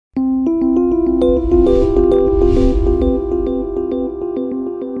And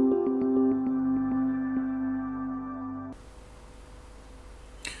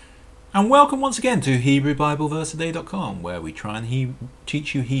welcome once again to HebrewBibleVerseAday.com, where we try and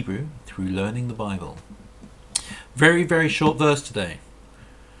teach you Hebrew through learning the Bible. Very, very short verse today.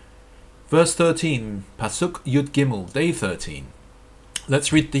 Verse 13, Pasuk Yud Gimel, day 13.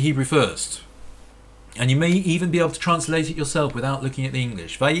 Let's read the Hebrew first. And you may even be able to translate it yourself without looking at the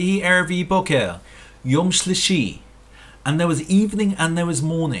English. Vayehi erev boker, Yom Shlishi. And there was evening and there was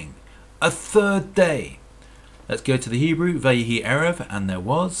morning, a third day. Let's go to the Hebrew. Vayehi erev, and there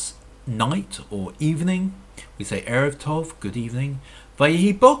was night or evening. We say erev tov, good evening.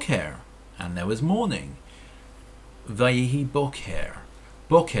 Vayehi boker, and there was morning. Vayehi boker.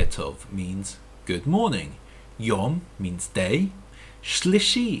 Boker tov means good morning. Yom means day.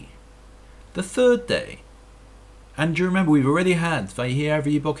 Shlishi, the third day. And do you remember we've already had Vayehi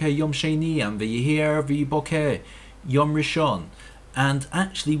erev boker Yom Sheni and Vayehi erev boker Yom Rishon. And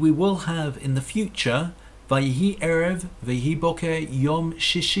actually we will have in the future Vayehi erev, Vayehi boker, Yom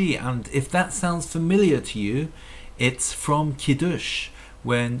Shishi. And if that sounds familiar to you, it's from Kiddush.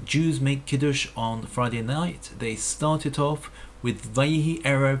 When Jews make Kiddush on Friday night, they start it off with Vayehi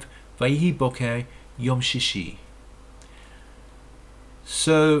erev, Vayehi boker, Yom Shishi.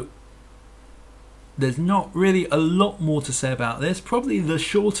 So there's not really a lot more to say about this. Probably the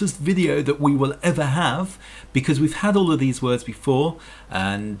shortest video that we will ever have, because we've had all of these words before,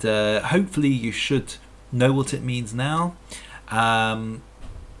 and hopefully you should know what it means now.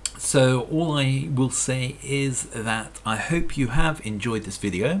 So all I will say is that I hope you have enjoyed this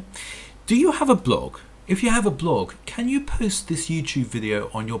video. Do you have a blog? If you have a blog, can you post this YouTube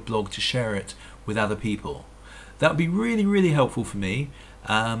video on your blog to share it with other people? That would be really, really helpful for me.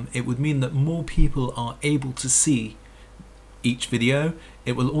 It would mean that more people are able to see each video.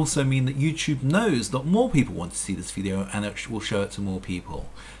 It will also mean that YouTube knows that more people want to see this video, and it will show it to more people.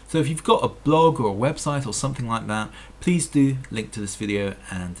 So if you've got a blog or a website or something like that, please do link to this video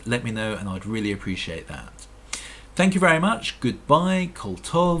and let me know, and I'd really appreciate that. Thank you very much. Goodbye, Kol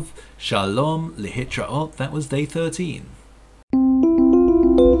Tov, Shalom, Lehitraot. That was day 13.